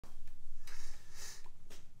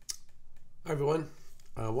Hi everyone,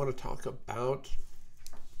 I want to talk about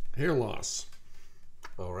hair loss.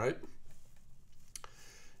 All right.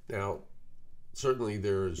 Now, certainly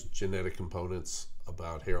there's genetic components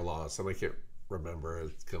about hair loss, and I can't remember.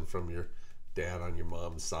 It comes from your dad on your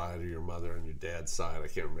mom's side or your mother on your dad's side. I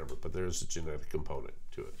can't remember, but there's a genetic component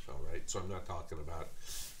to it. All right. So I'm not talking about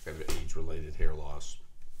kind of age-related hair loss,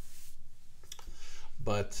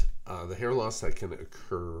 but the hair loss that can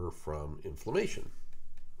occur from inflammation.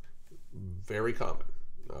 Very common.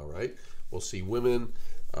 All right. We'll see women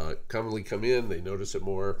commonly come in, they notice it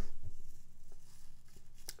more,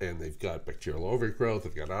 and they've got bacterial overgrowth,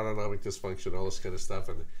 they've got autonomic dysfunction, all this kind of stuff,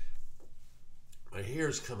 and my hair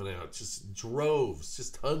is coming out, just droves,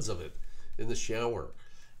 just tons of it in the shower.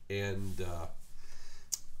 And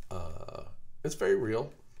it's very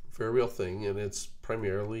real thing, and it's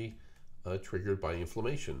primarily triggered by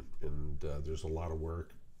inflammation. And there's a lot of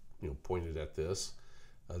work, pointed at this.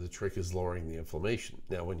 The trick is lowering the inflammation.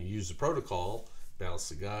 Now, when you use the protocol, balance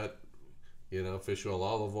the gut, fish oil,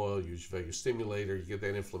 olive oil, use your vagus stimulator, you get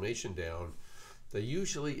that inflammation down.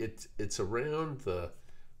 Usually it's around the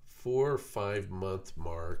 4 or 5 month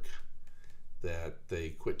mark that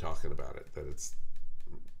they quit talking about it, that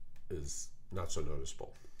is not so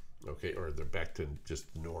noticeable. Okay, or they're back to just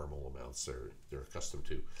normal amounts they're accustomed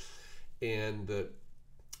to. And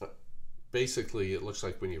basically, it looks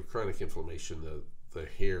like when you have chronic inflammation, the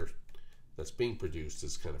hair that's being produced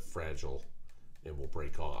is kind of fragile and will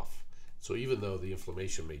break off. So even though the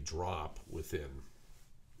inflammation may drop within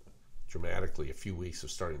dramatically a few weeks of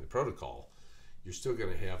starting the protocol, you're still going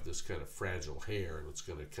to have this kind of fragile hair, and it's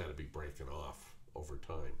going to kind of be breaking off over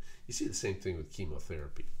time. You see the same thing with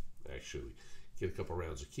chemotherapy, actually. Get a couple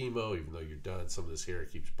rounds of chemo, even though you're done, some of this hair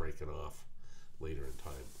keeps breaking off later in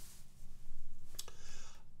time.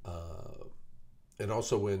 And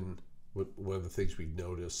also one of the things we've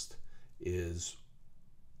noticed is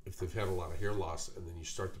if they've had a lot of hair loss and then you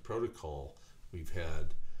start the protocol, we've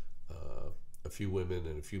had a few women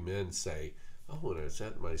and a few men say, oh, when I was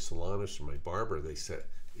at my salonist or my barber, they said,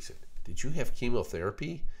 did you have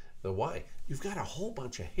chemotherapy? Now, why? You've got a whole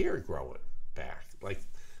bunch of hair growing back. Like,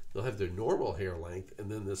 they'll have their normal hair length,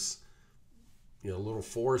 and then this little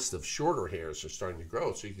forest of shorter hairs are starting to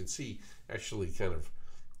grow. So you can see actually kind of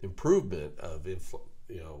improvement of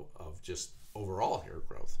of just overall hair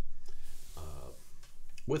growth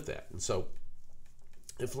with that. And so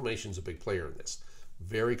inflammation is a big player in this.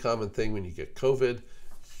 Very common thing when you get COVID,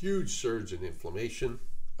 huge surge in inflammation,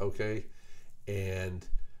 okay? And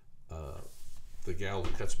the gal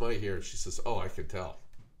who cuts my hair, she says, oh, I can tell.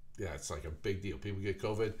 Yeah, it's like a big deal. People get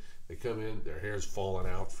COVID, they come in, their hair's falling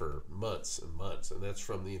out for months and months, and that's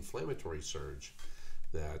from the inflammatory surge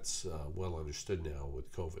that's well understood now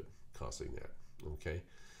with COVID causing that, okay?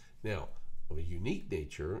 Now, of a unique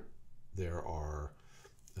nature, there are,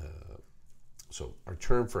 so our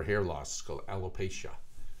term for hair loss is called alopecia.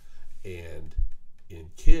 And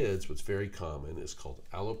in kids, what's very common is called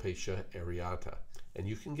alopecia areata. And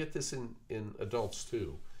you can get this in adults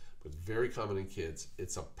too, but very common in kids.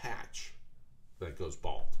 It's a patch that goes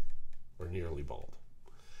bald or nearly bald.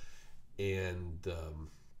 And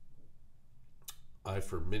I,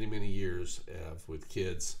 for many, many years, have with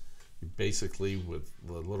kids, basically with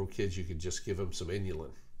the little kids, you can just give them some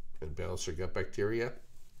inulin and balance their gut bacteria.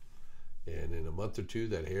 And in a month or two,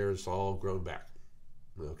 that hair is all grown back.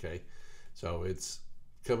 Okay, so it's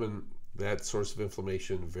coming, that source of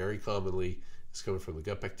inflammation very commonly is coming from the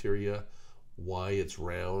gut bacteria. Why it's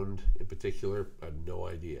round in particular, I have no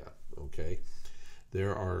idea. Okay,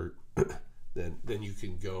 there are, then you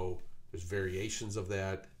can go, there's variations of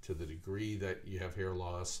that to the degree that you have hair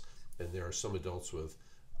loss. And there are some adults with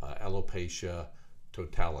alopecia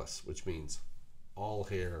totalis, which means all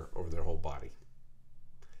hair over their whole body.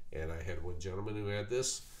 And I had one gentleman who had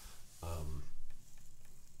this, and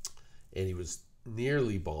he was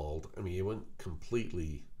nearly bald. I mean, he went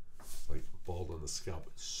completely like bald on the scalp,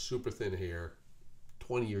 super thin hair,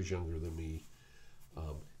 20 years younger than me.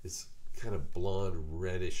 It's kind of blonde,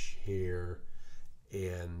 reddish hair,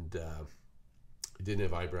 and he didn't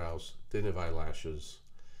have eyebrows, didn't have eyelashes,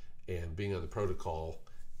 and being on the protocol,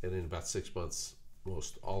 and in about 6 months,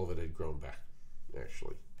 most all of it had grown back,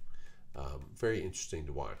 actually. Very interesting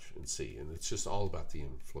to watch and see, and it's just all about the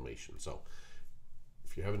inflammation. So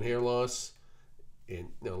if you're having hair loss, and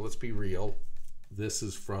let's be real, this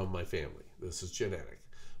is from my family, this is genetic.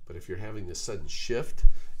 But if you're having this sudden shift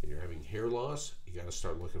and you're having hair loss, you got to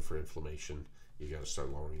start looking for inflammation. You got to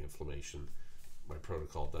start lowering inflammation. My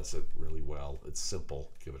protocol does it really well. It's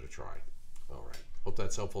simple. Give it a try. All right. Hope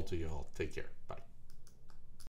that's helpful to you all. Take care. Bye.